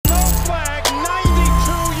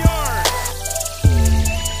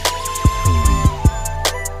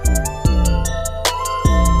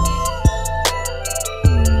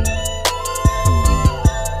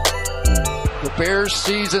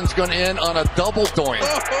season's going to end on a double doink.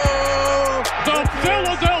 The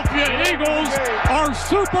Philadelphia Eagles are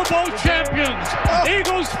Super Bowl champions.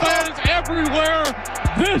 Eagles fans everywhere,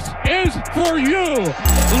 this is for you.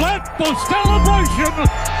 Let the celebration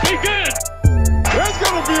begin. There's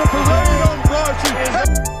going to be a parade on Broad.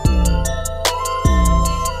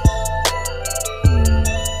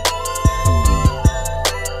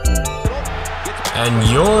 And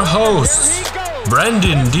your hosts,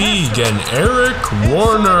 Brendan Deeg and Eric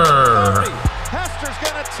Warner. Hester's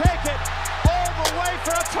going to take it all the way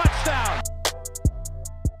for a touchdown.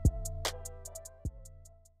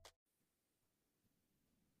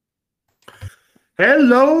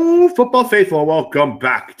 Hello, football faithful. Welcome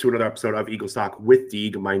back to another episode of Eagles Talk with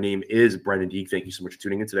Deeg. My name is Brendan Deeg. Thank you so much for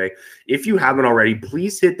tuning in today. If you haven't already,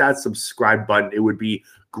 please hit that subscribe button. It would be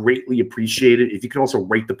greatly appreciated. If you can also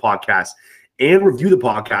rate the podcast and review the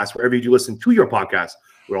podcast wherever you do listen to your podcast,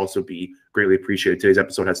 would also be greatly appreciated. Today's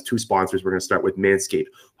episode has two sponsors. We're going to start with Manscaped.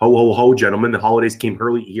 Ho, ho, ho, gentlemen. The holidays came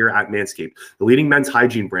early here at Manscaped, the leading men's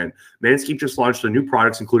hygiene brand. Manscaped just launched their new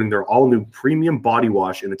products, including their all-new premium body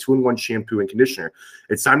wash and the 2-in-1 shampoo and conditioner.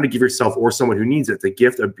 It's time to give yourself or someone who needs it the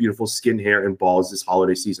gift of beautiful skin, hair, and balls this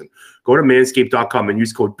holiday season. Go to manscaped.com and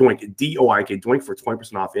use code DOINK, D-O-I-N-K, DOINK for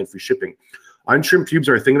 20% off and free shipping. Untrimmed pubes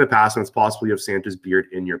are a thing of the past, and it's possible you have Santa's beard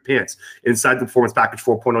in your pants. Inside the Performance Package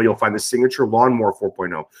 4.0, you'll find the signature Lawnmower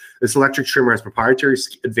 4.0. This electric trimmer has proprietary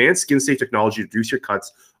advanced skin-safe technology to reduce your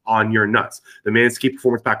cuts on your nuts. The Manscaped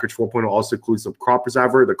Performance Package 4.0 also includes the Crop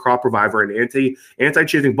Preserver, the Crop Reviver, and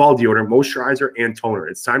anti-chafing ball deodorant, moisturizer, and toner.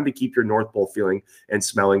 It's time to keep your North Pole feeling and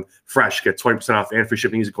smelling fresh. Get 20% off and free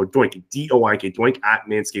shipping using code DOINK, D-O-I-N-K, DOINK at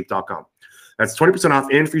manscaped.com. That's 20% off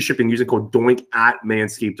and free shipping using code DOINK at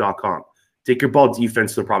manscaped.com. Take your ball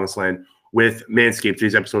defense to the promised land with Manscaped.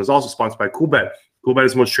 Today's episode is also sponsored by CoolBet. CoolBet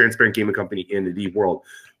is the most transparent gaming company in the world.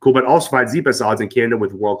 CoolBet also provides the best odds in Canada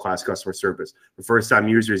with world-class customer service. For first-time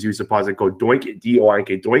users, use deposit code DOINK,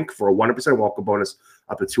 D-O-I-N-K, DOINK, for a 100% welcome bonus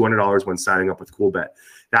up to $200 when signing up with CoolBet.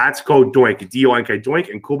 That's code DOINK, D-O-I-N-K, DOINK,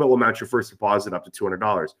 and CoolBet will match your first deposit up to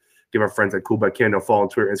 $200. Give our friends at CoolBet Canada a follow on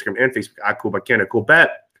Twitter, Instagram, and Facebook at CoolBet Canada. CoolBet,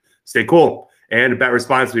 stay cool. And bet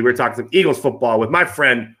responsibly. We're talking some Eagles football with my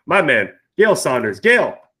friend, my man, Gayle Saunders.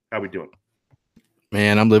 Gayle, how we doing?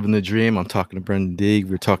 Man, I'm living the dream. I'm talking to Brendan Deeg.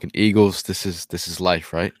 We're talking Eagles. This is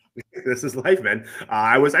life, right? This is life, man.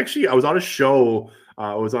 I was on a show.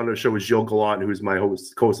 I was on a show with Gilles Gallant, who's my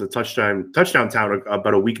host of Touchdown Town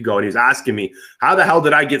about a week ago, and he was asking me, how the hell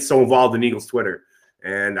did I get so involved in Eagles Twitter?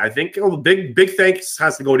 And I think big thanks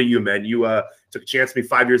has to go to you, man. You took a chance on me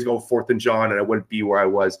 5 years ago, 4th and Jawn, and I wouldn't be where I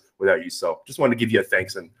was without you. So just wanted to give you a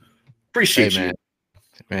thanks and appreciate you.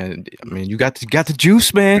 Man, I mean, you got the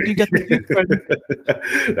juice, man. You got the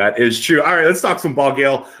juice. That is true. All right, let's talk some ball,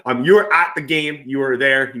 Gayle. You were at the game. You were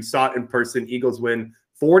there. You saw it in person. Eagles win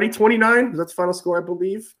 40-29. Was that the final score, I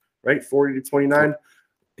believe? Right, 40-29.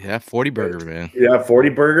 Yeah, 40 burger, man. Yeah, 40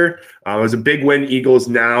 burger. It was a big win. Eagles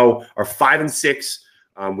now are 5-6.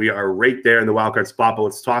 We are right there in the wild card spot. But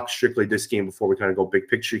let's talk strictly this game before we kind of go big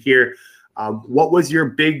picture here. What was your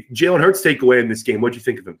big Jalen Hurts takeaway in this game? What did you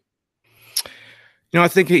think of him? I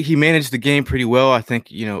think he managed the game pretty well. I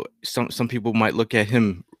think, some people might look at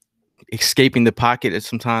him escaping the pocket at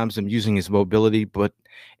sometimes and using his mobility, but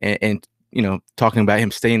and talking about him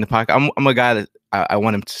staying in the pocket. I'm a guy that I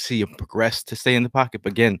want him to see him progress to stay in the pocket.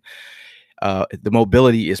 But again, the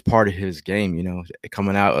mobility is part of his game.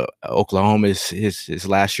 Coming out Oklahoma is his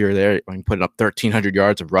last year there, putting up 1,300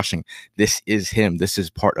 yards of rushing. This is him. This is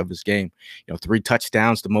part of his game. 3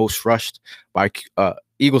 touchdowns, the most rushed by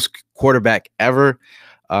Eagles quarterback ever.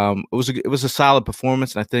 It was a solid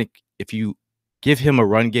performance, and I think if you give him a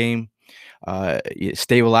run game, it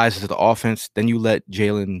stabilizes the offense. Then you let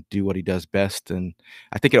Jalen do what he does best, and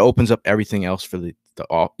I think it opens up everything else for the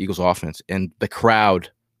Eagles offense. And the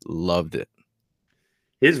crowd loved it.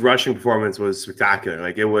 His rushing performance was spectacular.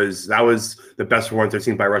 That was the best performance I've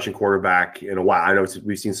seen by a rushing quarterback in a while. I know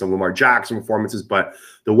we've seen some Lamar Jackson performances, but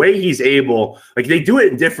the way he's able, they do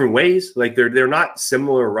it in different ways. They're not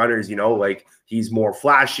similar runners, he's more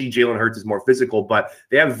flashy. Jalen Hurts is more physical, but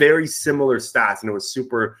they have very similar stats, and it was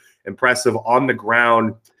super impressive on the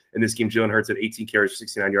ground. In this game, Jalen Hurts had 18 carries for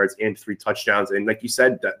 69 yards and 3 touchdowns. And like you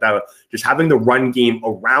said, that just having the run game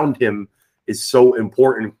around him is so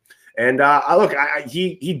important. And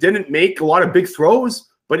he didn't make a lot of big throws,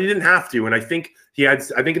 but he didn't have to. And I think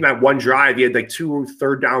in that one drive, he had 2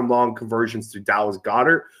 third-down long conversions to Dallas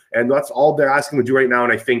Goedert. And that's all they're asking him to do right now.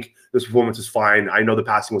 And I think this performance is fine. I know the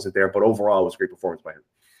passing wasn't there, but overall, it was a great performance by him.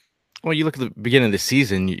 Well, you look at the beginning of the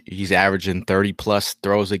season, he's averaging 30-plus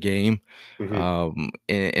throws a game. Mm-hmm.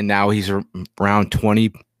 And now he's around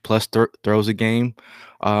 20 plus throws a game.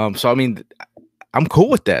 So I mean, I'm cool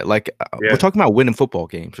with that. Like we're talking about winning football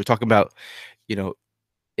games. We're talking about,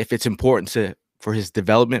 if it's important for his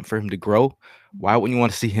development, for him to grow, why wouldn't you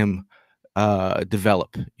want to see him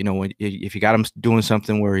develop? If you got him doing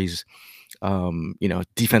something where he's,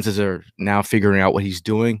 defenses are now figuring out what he's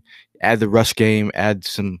doing, add the rush game, add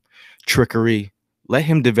some trickery, let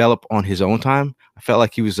him develop on his own time. I felt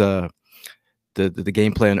like he was the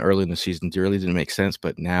game plan early in the season really didn't make sense,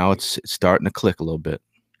 but now it's starting to click a little bit.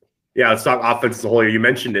 Yeah, let's talk offense as a whole year. You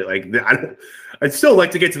mentioned it. Like, I'd still like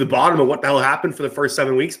to get to the bottom of what the hell happened for the first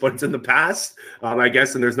 7 weeks, but it's in the past, I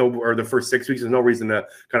guess. And or the first 6 weeks, there's no reason to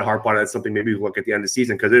kind of harp on it. It's something maybe we look at the end of the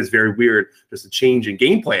season because it is very weird, just a change in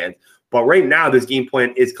game plan. But right now, this game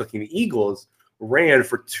plan is clicking. The Eagles ran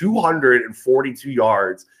for 242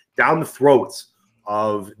 yards down the throats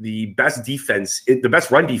of the best defense, the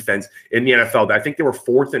best run defense in the NFL. I think they were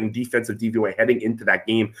fourth in defensive DVOA heading into that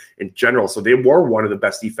game in general. So they were one of the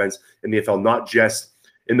best defense in the NFL, not just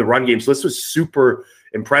in the run game. So this was super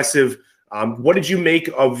impressive. What did you make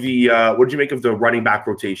of the running back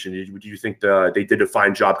rotation? Did you think they did a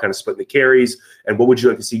fine job kind of splitting the carries? And what would you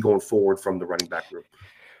like to see going forward from the running back group?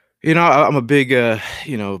 I'm a big,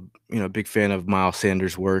 big fan of Miles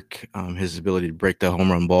Sanders' work, his ability to break the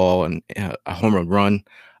home run ball and a home run.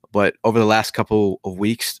 But over the last couple of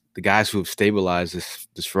weeks, the guys who have stabilized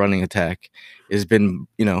this running attack has been,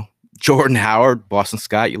 Jordan Howard, Boston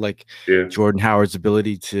Scott. You like Jordan Howard's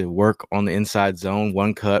ability to work on the inside zone,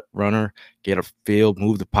 one cut runner, get a field,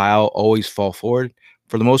 move the pile, always fall forward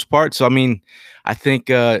for the most part. So, I mean, I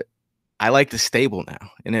think I like the stable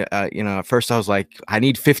now. And, at first I was like, I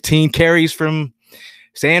need 15 carries from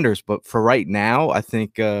Saunders. But for right now, I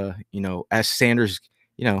think, as Saunders,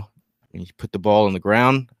 when you put the ball on the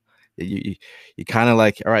ground, you kind of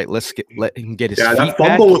like, all right, let him get his feet that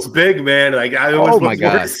fumble was big, man. Like, my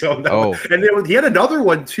God. And he had another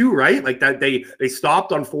one too, right? Like that they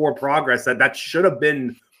stopped on forward progress. That should have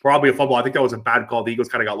been probably a fumble. I think that was a bad call. The Eagles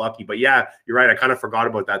kind of got lucky. But yeah, you're right. I kind of forgot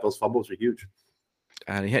about that. Those fumbles were huge.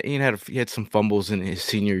 He had some fumbles in his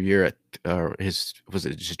senior year at was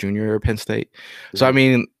it just junior year at Penn State? So I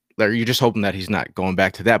mean, you're just hoping that he's not going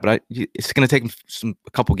back to that. But it's going to take him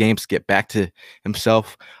a couple games to get back to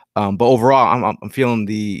himself. But overall, I'm feeling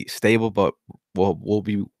the stable. But we'll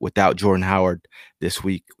be without Jordan Howard this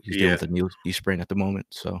week. He's dealing with a knee sprain at the moment.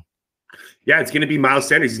 So yeah, it's going to be Miles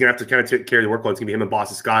Sanders. He's going to have to kind of carry the workload. It's going to be him and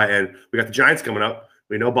Boston Scott, and we got the Giants coming up.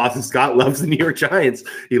 We know Boston Scott loves the New York Giants.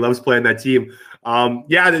 He loves playing that team.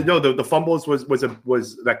 The fumbles was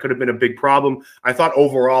that could have been a big problem. I thought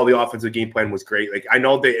overall the offensive game plan was great. Like, I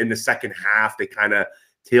know that in the second half they kind of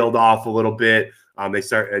tailed off a little bit. Nick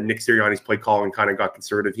Sirianni's play calling kind of got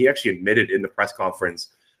conservative. He actually admitted in the press conference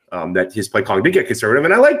that his play calling did get conservative,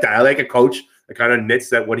 and I like that. I like a coach that kind of admits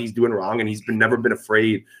that what he's doing wrong, and he's never been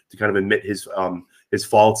afraid to kind of admit his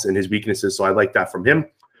faults and his weaknesses. So I like that from him.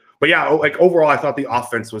 But yeah, like overall, I thought the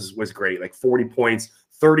offense was great. Like 40 points,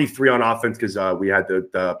 33 on offense because we had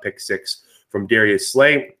the pick 6 from Darius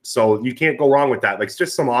Slay. So you can't go wrong with that. Like, it's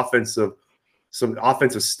just some offensive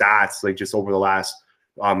stats like just over the last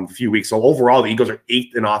few weeks. So overall, the Eagles are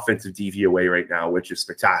 8th in offensive DVOA right now, which is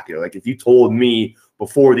spectacular. Like, if you told me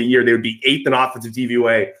before the year they would be 8th in offensive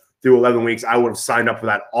DVOA through 11 weeks, I would have signed up for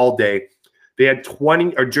that all day. They had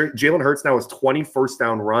Jalen Hurts now has 20 first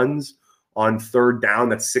down runs on third down.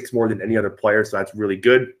 That's 6 more than any other player, so that's really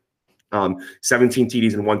good. 17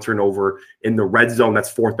 TDs and 1 turnover in the red zone.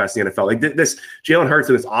 That's 4th best in the NFL. Like, this Jalen Hurts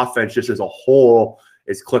and this offense just as a whole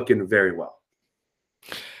is clicking very well.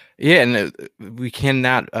 Yeah, and we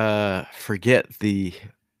cannot forget the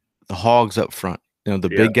hogs up front. The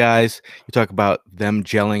big guys. You talk about them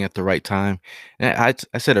gelling at the right time. And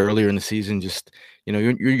I said earlier in the season, just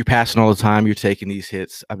you're passing all the time. You're taking these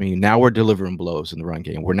hits. I mean, now we're delivering blows in the run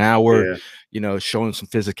game. We're showing some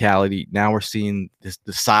physicality. Now we're seeing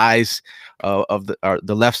the size of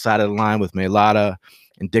the left side of the line with Mailata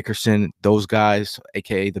and Dickerson. Those guys,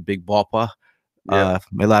 aka the Big Ballpa.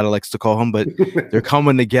 Mailata likes to call him, but they're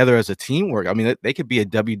coming together as a teamwork. I mean, they could be a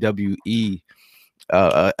WWE.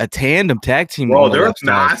 A tandem tag team. Bro, there are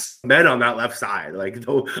mass men on that left side. Like,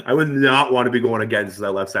 I would not want to be going against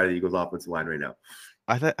that left side of the Eagles offensive line right now.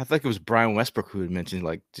 I think it was Brian Westbrook who had mentioned,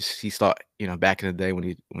 like, just he thought, back in the day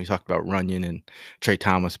when we talked about Runyon and Trey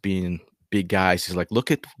Thomas being big guys, he's like, look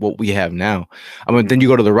at what we have now. I mean, then you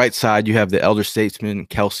go to the right side, you have the elder statesman,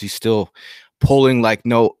 Kelsey, still pulling like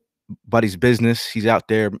nobody's business. He's out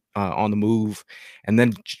there on the move. And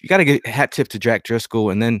then you got to get hat tip to Jack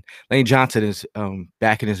Driscoll. And then Lane Johnson is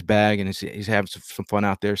back in his bag, and he's having some fun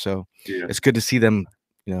out there. So it's good to see them,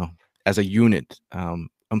 as a unit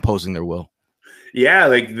imposing their will. Yeah,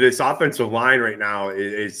 like this offensive line right now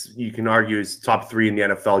is you can argue is top 3 in the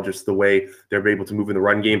NFL, just the way they're able to move in the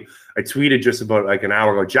run game. I tweeted just about like an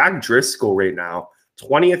hour ago, Jack Driscoll right now,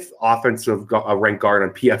 20th offensive ranked guard on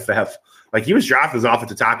PFF. Like he was drafted as an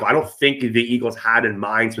offensive tackle. I don't think the Eagles had in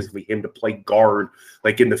mind specifically him to play guard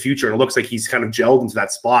like in the future. And it looks like he's kind of gelled into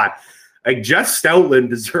that spot. Like Jeff Stoutland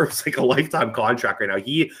deserves like a lifetime contract right now.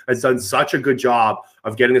 He has done such a good job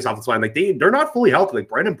of getting this offensive line. Like they're not fully healthy. Like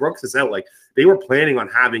Brandon Brooks is out. Like they were planning on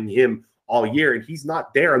having him all year, and he's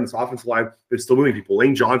not there on this offensive line. They're still moving people.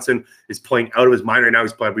 Lane Johnson is playing out of his mind right now.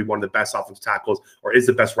 He's probably one of the best offensive tackles, or is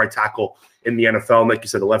the best right tackle in the NFL. And like you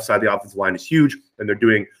said, the left side of the offensive line is huge, and they're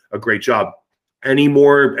doing a great job. Any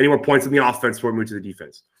more points in the offense before we move to the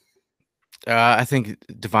defense? I think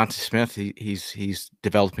Devonta Smith, he's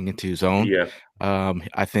developing into his own. Yeah.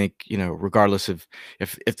 I think, regardless of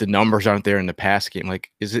if the numbers aren't there in the pass game, like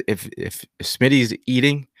if Smitty's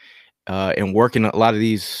eating and working a lot of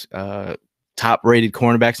these top-rated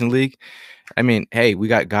cornerbacks in the league, I mean, hey, we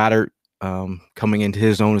got Goddard coming into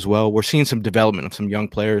his own as well. We're seeing some development of some young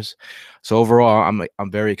players. So overall,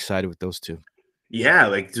 I'm very excited with those two. Yeah,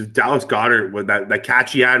 like Dallas Goedert with that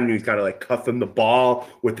catch he had, and he was kind of like cuffing the ball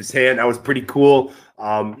with his hand. That was pretty cool.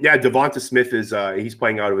 Devonta Smith is he's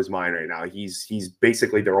playing out of his mind right now. He's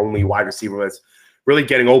basically their only wide receiver that's really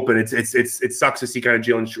getting open. It sucks to see kind of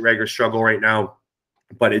Jalen Reagor struggle right now,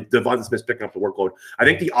 but Devonta Smith's picking up the workload. I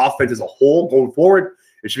think the offense as a whole going forward,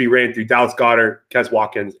 it should be ran through Dallas Goedert, Kes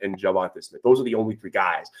Watkins, and Devonta Smith. Those are the only 3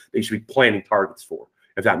 guys they should be planning targets for,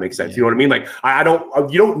 if that makes sense. Yeah. You know what I mean? Like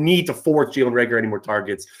you don't need to force Jalen Reagor any more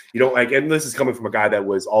targets. You don't and this is coming from a guy that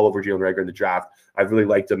was all over Jalen Reagor in the draft. I really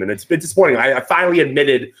liked him, and it's been disappointing. I finally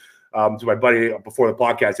admitted to my buddy before the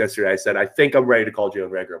podcast yesterday. I said, I think I'm ready to call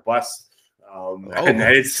Jalen Reagor a bust. And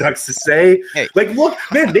it sucks to say. Hey. Like, look,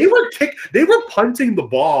 man, they were punting the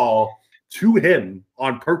ball to him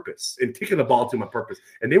on purpose and kicking the ball to him on purpose,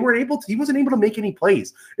 and he wasn't able to make any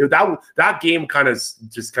plays. That game kind of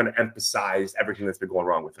emphasized everything that's been going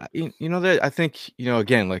wrong with him. I think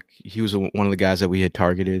again, like he was one of the guys that we had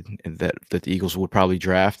targeted and that the Eagles would probably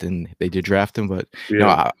draft, and they did draft him. But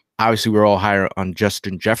obviously we're all higher on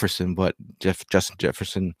Justin Jefferson, but Justin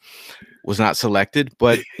Jefferson was not selected.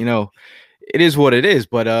 But it is what it is.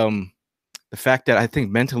 But the fact that I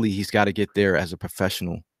think mentally he's got to get there as a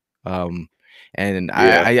professional. I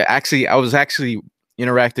was actually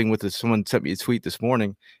interacting with someone sent me a tweet this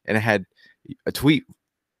morning, and it had a tweet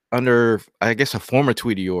under, I guess, a former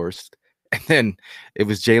tweet of yours, and then it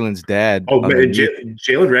was Jalen's dad. Oh man,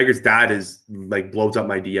 Jalen Reagor's dad is like blows up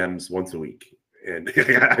my DMs once a week, and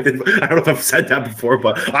I don't know if I've said that before,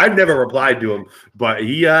 but I've never replied to him. But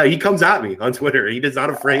he comes at me on Twitter. He is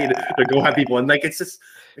not afraid to go at people, and it's just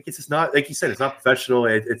not, like you said, it's not professional.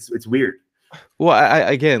 It's weird. Well,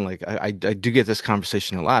 I do get this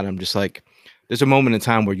conversation a lot. I'm just like, there's a moment in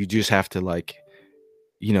time where you just have to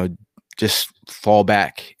just fall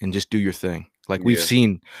back and just do your thing. Like we've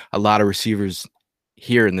seen a lot of receivers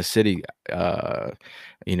here in the city,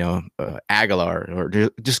 Aguilar,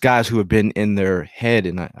 or just guys who have been in their head.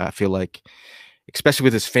 And I feel like, especially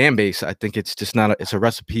with this fan base, I think it's just it's a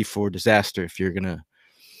recipe for disaster.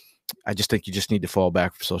 I just think you just need to fall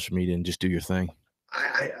back from social media and just do your thing.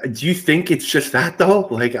 Do you think it's just that though?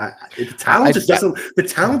 Like the talent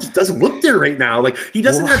just doesn't look there right now. Like he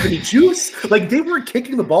doesn't have any juice. Like they were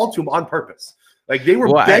kicking the ball to him on purpose. Like they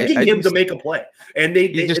were begging him to make a play, and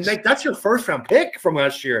that's your first round pick from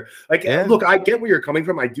last year. Like, look, I get where you're coming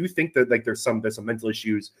from. I do think that like there's some mental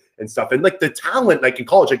issues and stuff, and like the talent, like in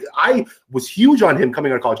college, like I was huge on him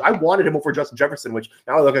coming out of college. I wanted him over Justin Jefferson, which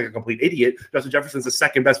now I look like a complete idiot. Justin Jefferson's the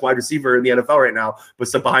second best wide receiver in the NFL right now, but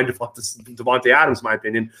still behind Devontae Adams, in my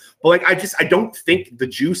opinion. But like I don't think the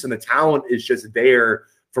juice and the talent is just there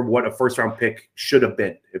for what a first-round pick should have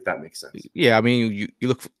been, if that makes sense. Yeah, I mean,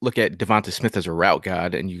 you look at Devonta Smith as a route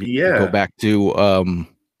god, and you go back to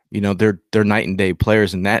they're night and day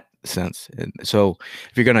players in that sense. And so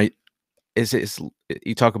if you're gonna,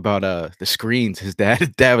 you talk about the screens. His dad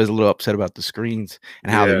was a little upset about the screens and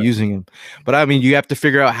how they're using him. But I mean, you have to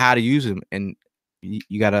figure out how to use them, and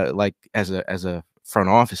you gotta, like, as a front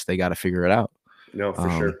office, they got to figure it out. No, for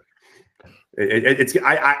sure. I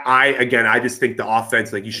just think the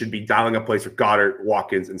offense, like, you should be dialing up plays for Goddard,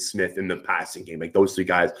 Watkins, and Smith in the passing game. Like those 3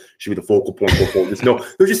 guys should be the focal point. There's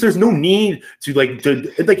no need to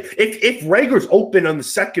if Reagor's open on the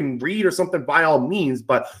second read or something, by all means.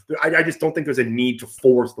 But I just don't think there's a need to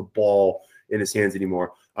force the ball in his hands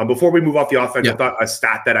anymore. Before we move off the offense, I thought a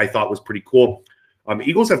stat that I thought was pretty cool.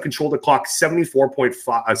 Eagles have controlled the clock 74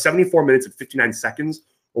 minutes and 59 seconds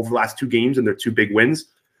over the last 2 games in their 2 big wins.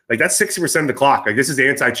 Like that's 60% of the clock. Like this is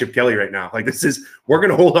anti-Chip Kelly right now. Like we're going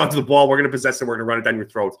to hold on to the ball. We're going to possess it. We're going to run it down your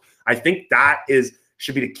throats. I think that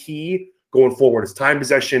should be the key going forward. It's time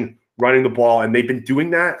possession, running the ball, and they've been doing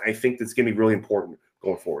that. I think that's going to be really important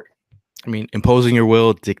going forward. I mean, imposing your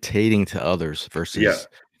will, dictating to others versus,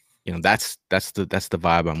 that's the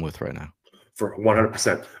vibe I'm with right now. For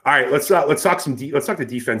 100%. All right, let's talk the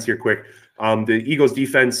defense here quick. The Eagles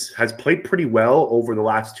defense has played pretty well over the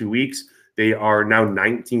last 2 weeks. They are now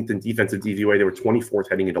 19th in defensive DVOA. They were 24th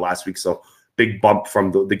heading into last week, so big bump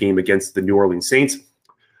from the game against the New Orleans Saints.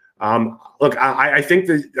 Look, I think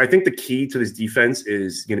the key to this defense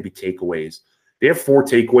is going to be takeaways. They have 4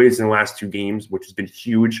 takeaways in the last 2 games, which has been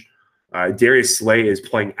huge. Darius Slay is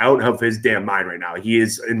playing out of his damn mind right now. He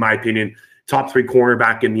is, in my opinion, top 3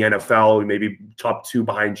 cornerback in the NFL, maybe top 2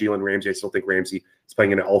 behind Jalen Ramsey. I still think Ramsey is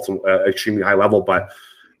playing at an extremely high level, but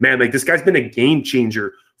man, like this guy's been a game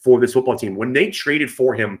changer for this football team. When they traded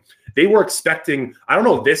for him, they were expecting, I don't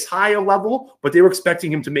know this high a level, but they were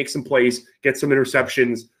expecting him to make some plays, get some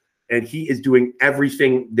interceptions, and he is doing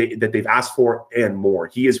everything that they've asked for and more.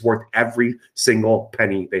 He is worth every single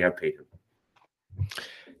penny they have paid him.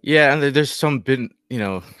 Yeah, and there's some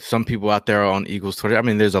people out there on Eagles Twitter. I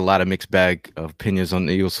mean, there's a lot of mixed bag of opinions on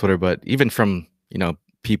the Eagles Twitter, but even from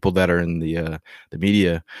people that are in the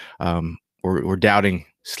media, or doubting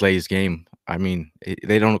Slay's game. I mean,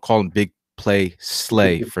 they don't call him Big Play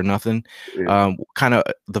Slay for nothing. Kind of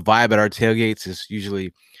the vibe at our tailgates is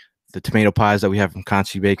usually the tomato pies that we have from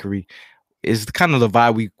Conchi Bakery is kind of the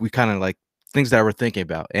vibe we kind of like, things that we're thinking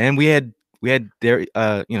about, and we had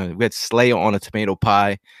Slay on a tomato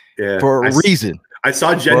pie for a reason. I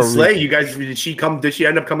saw Jen Slay. You guys, did she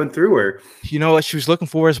end up coming through, or you know what? She was looking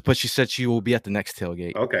for us, but she said she will be at the next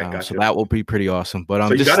tailgate. Okay, gotcha. So that will be pretty awesome. But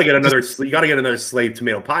so you got to get another Slay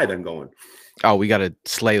tomato pie then going. Oh, we got to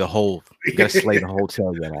slay the whole. You got to slay the whole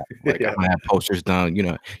tailgate out. Like I have posters done. You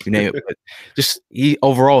name it. But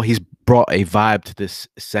he's brought a vibe to this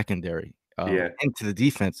secondary. Into the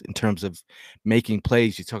defense in terms of making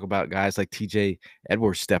plays. You talk about guys like TJ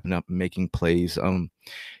Edwards stepping up and making plays.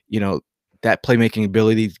 That playmaking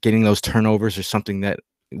ability, getting those turnovers is something that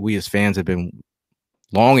we as fans have been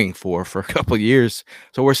longing for a couple of years.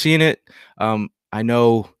 So we're seeing it. I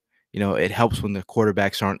know, it helps when the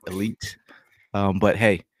quarterbacks aren't elite. But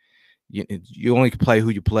hey, you only play who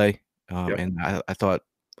you play. And I thought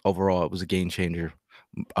overall it was a game changer.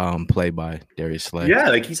 Play by Darius Slay. Yeah,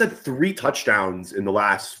 like he's had 3 touchdowns in the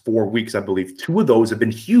last 4 weeks, I believe. 2 of those have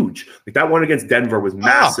been huge. Like that one against Denver was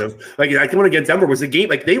massive. Like that one against Denver was a game.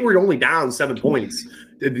 Like they were only down 7 points.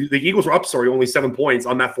 The Eagles were up, only 7 points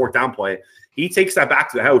on that 4th down play. He takes that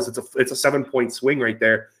back to the house. It's a 7-point swing right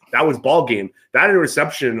there. That was ball game. That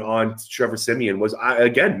interception on Trevor Siemian was,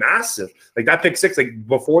 again, massive. Like that pick 6, like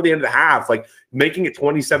before the end of the half, like making it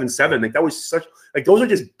 27-7. Like that was such, like those are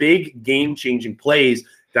just big game-changing plays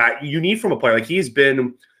that you need from a player. Like he's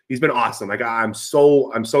been awesome. Like I'm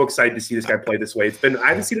so excited to see this guy play this way. I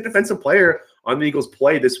haven't seen a defensive player on the Eagles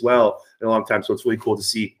play this well in a long time. So it's really cool to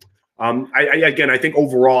see. I think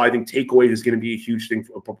overall, I think takeaways is going to be a huge thing,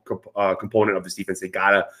 component of this defense. They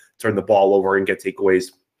gotta turn the ball over and get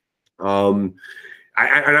takeaways.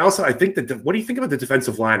 I think that what do you think about the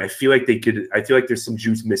defensive line? I feel like there's some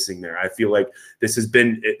juice missing there. I feel like this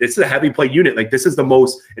is a heavy play unit. Like this is the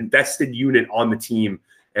most invested unit on the team.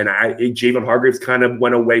 And Javon Hargraves kind of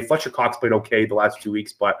went away. Fletcher Cox played okay the last 2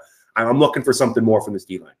 weeks, but I'm looking for something more from this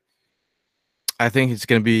D line. I think it's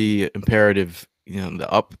going to be imperative,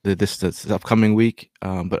 this upcoming week.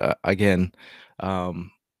 But again,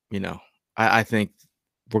 I think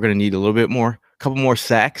we're going to need a little bit more. Couple more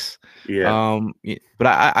sacks. But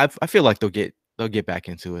I feel like they'll get back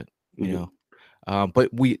into it, but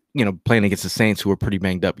we, playing against the Saints, who were pretty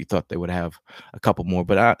banged up, you thought they would have a couple more,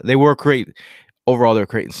 but they were overall. They're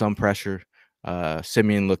creating some pressure.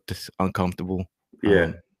 Siemian looked uncomfortable.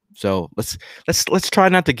 So let's try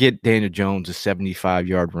not to get Daniel Jones a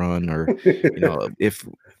 75-yard run, or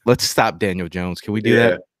let's stop Daniel Jones. Can we do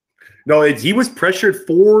that? No, he was pressured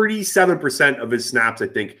 47% of his snaps, I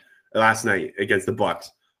think, last night against the Bucs.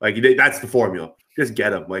 Like that's the formula. Just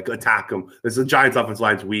get him, like attack him. The Giants' offensive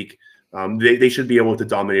line's weak. They should be able to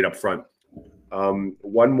dominate up front.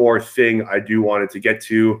 One more thing I do wanted to get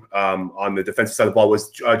to on the defensive side of the ball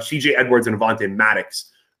was TJ Edwards and Avonte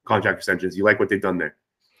Maddox contract extensions. You like what they've done there?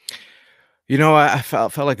 I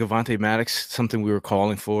felt like Avonte Maddox, something we were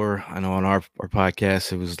calling for. I know on our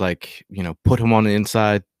podcast, it was like, put him on the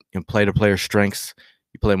inside and play to player strengths.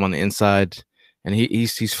 You play him on the inside, and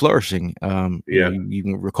he's flourishing. You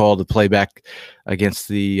can recall the playback against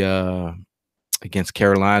the against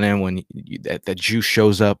Carolina, and when that juice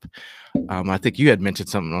shows up. I think you had mentioned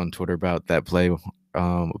something on Twitter about that play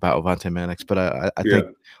about Avonte Maddox, but I think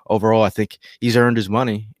overall, I think he's earned his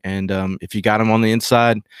money, and if you got him on the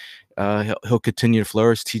inside, he'll continue to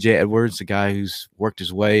flourish. TJ Edwards, the guy who's worked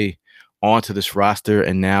his way onto this roster,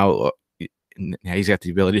 and now he's got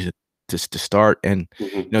the ability to start. And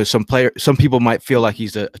some people might feel like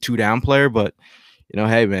he's a 2-down player, but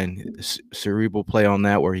hey man, cerebral play on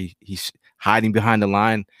that where he's hiding behind the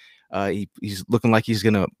line. He's looking like he's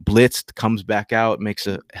gonna blitz, comes back out, makes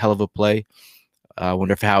a hell of a play. I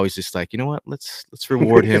wonder if Howie's just like, you know what, let's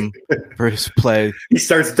reward him for his play. He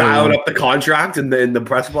starts dialing up the contract in the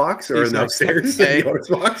press box or in the upstairs in the owner's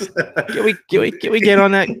box. Can we get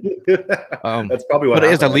on that? That's probably what. But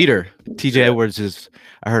as a leader, TJ Edwards is.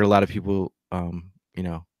 I heard a lot of people,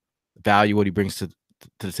 value what he brings to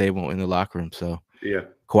the table in the locker room. So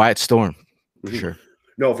quiet storm for sure.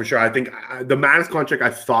 No, for sure. I think the Maddox contract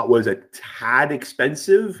I thought was a tad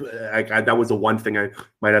expensive. That was the one thing I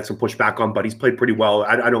might have some pushback on, but he's played pretty well.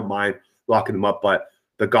 I don't mind locking him up, but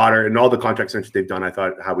the Goddard and all the contract extensions they've done, I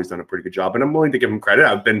thought Howie's done a pretty good job, and I'm willing to give him credit.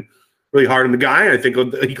 I've been really hard on the guy. I think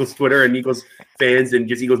on the Eagles Twitter and Eagles fans and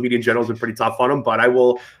just Eagles media in general has been pretty tough on him, but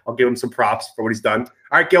I'll give him some props for what he's done.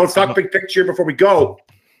 All right, Gayle, let's talk big picture before we go.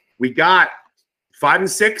 We got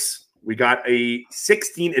 5-6. We got a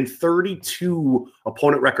 16-32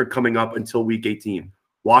 opponent record coming up until week 18.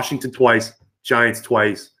 Washington twice, Giants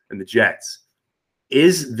twice, and the Jets.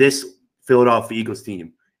 Is this Philadelphia Eagles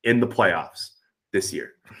team in the playoffs this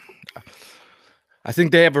year? I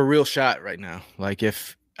think they have a real shot right now. Like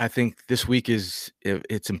I think this week it's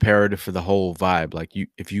imperative for the whole vibe. Like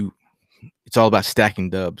it's all about stacking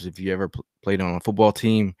dubs. If you ever played on a football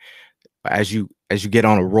team, as you get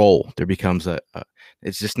on a roll, there becomes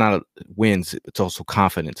it's just not wins. It's also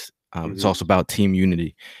confidence. It's also about team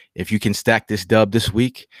unity. If you can stack this dub this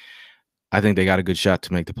week, I think they got a good shot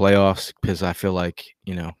to make the playoffs because I feel like,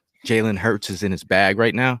 Jalen Hurts is in his bag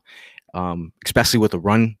right now, especially with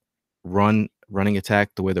the running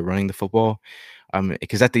attack, the way they're running the football.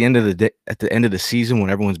 Because at the end of the day, at the end of the season, when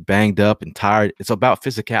everyone's banged up and tired, it's about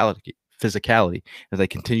physicality as they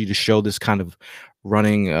continue to show this kind of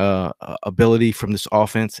running ability from this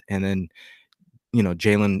offense. And then,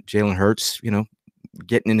 Jalen Hurts,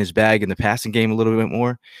 getting in his bag in the passing game a little bit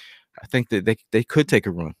more. I think that they could take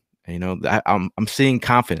a run. I'm seeing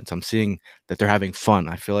confidence. I'm seeing that they're having fun.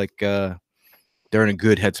 I feel like they're in a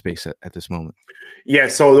good headspace at this moment. Yeah.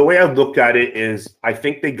 So the way I've looked at it is, I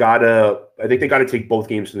think they gotta take both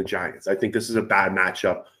games from the Giants. I think this is a bad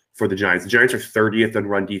matchup for the Giants. The Giants are 30th in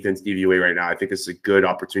run defense DVOA right now. I think this is a good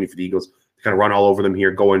opportunity for the Eagles to kind of run all over them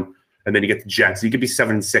here, going, and then you get the Jets. So you could be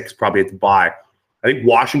 7-6 probably at the bye. I think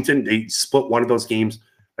Washington, they split one of those games.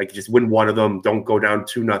 Like, just win one of them. Don't go down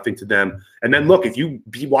 2-0 to them. And then look, if you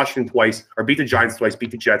beat Washington twice, or beat the Giants twice,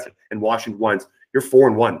 beat the Jets, and Washington once, you're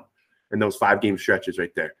 4-1 in those 5-game stretches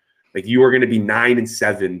right there. Like, you are going to be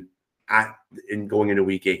 9-7 in going into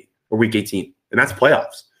week 8 or week 18, and that's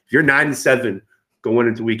playoffs. If you're 9-7 going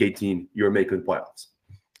into week 18, you're making the playoffs.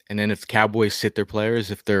 And then if Cowboys sit their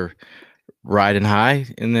players, if they're riding high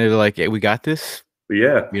and they're like, "Hey, we got this,"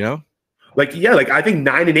 yeah, Like I think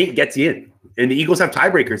 9-8 gets you in. And the Eagles have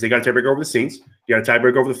tiebreakers. They got a tiebreaker over the Saints. You got a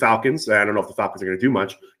tiebreaker over the Falcons. I don't know if the Falcons are going to do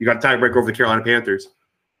much. You got a tiebreaker over the Carolina Panthers.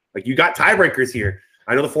 Like, you got tiebreakers here.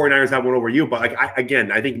 I know the 49ers have one over you, but I think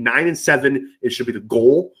 9-7 should be the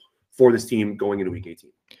goal for this team going into week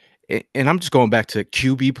 18. And I'm just going back to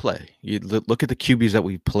QB play. You look at the QBs that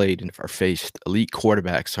we've played and are faced. Elite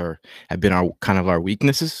quarterbacks have been our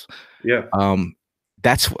weaknesses. Yeah.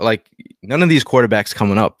 That's like, none of these quarterbacks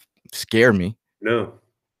coming up scare me. No.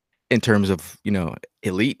 In terms of,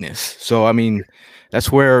 eliteness. So, I mean, that's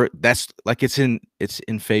like, it's in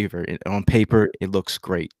favor. On paper, it looks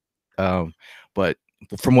great. But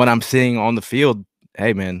from what I'm seeing on the field,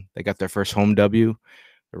 hey man, they got their first home W.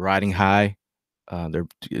 They're riding high.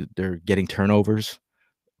 They're getting turnovers.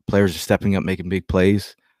 Players are stepping up, making big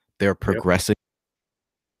plays. They're progressing.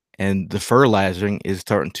 Yep. And the fertilizing is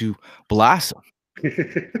starting to blossom.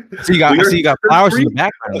 So you got flowers in the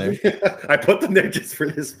background there. I put them there just for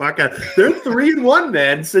this podcast. They're 3-1,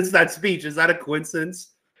 man, since that speech. Is that a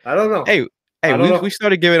coincidence? I don't know. Hey, we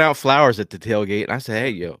started giving out flowers at the tailgate, and I said,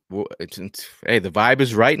 "Hey, the vibe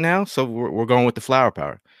is right now, so we're going with the flower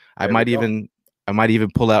power." I might even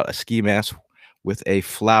pull out a ski mask with a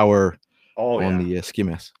flower on the ski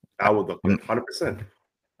mask. I would look 100%.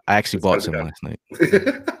 I actually bought some last night.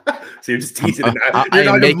 So you're just teasing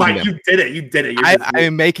it. You did it. I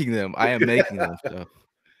am making them. So.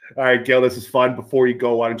 All right, Gayle, this is fun. Before you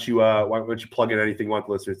go, why don't you plug in anything you want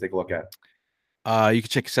the listeners to take a look at? You can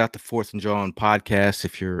check us out, the Fourth and Jawn podcast,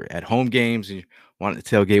 if you're at home games and you want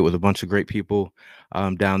to tailgate with a bunch of great people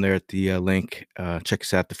down there at the link. Check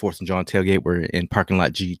us out, the Fourth and Jawn tailgate. We're in parking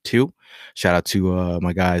lot G2. Shout out to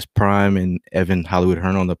my guys Prime and Evan Hollywood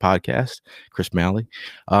Hearn on the podcast, Chris Malley.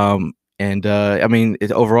 I mean,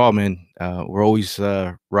 overall, man, we're always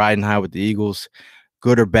riding high with the Eagles.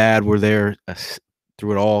 Good or bad, we're there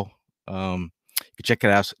through it all. You can check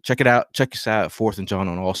us out at Fourth and Jawn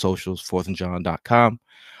on all socials, fourthandjawn.com.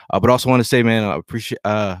 But also want to say, man, I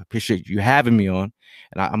appreciate you having me on,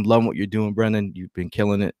 and I'm loving what you're doing, Brendan. You've been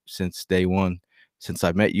killing it since day one. Since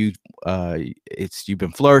I met you, you've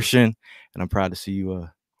been flourishing, and I'm proud to see you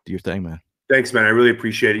do your thing, man. Thanks, man. I really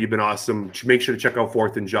appreciate it. You've been awesome. Make sure to check out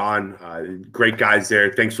Fourth and Jawn. Great guys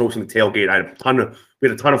there. Thanks for hosting the tailgate. We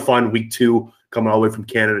had a ton of fun. Week 2 coming all the way from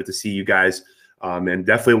Canada to see you guys. And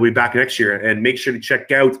definitely we'll be back next year. And make sure to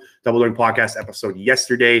check out Double Learning Podcast episode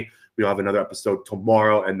yesterday. We'll have another episode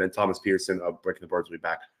tomorrow. And then Thomas Peterson of Breaking the Birds will be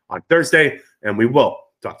back on Thursday. And we will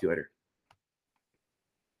talk to you later.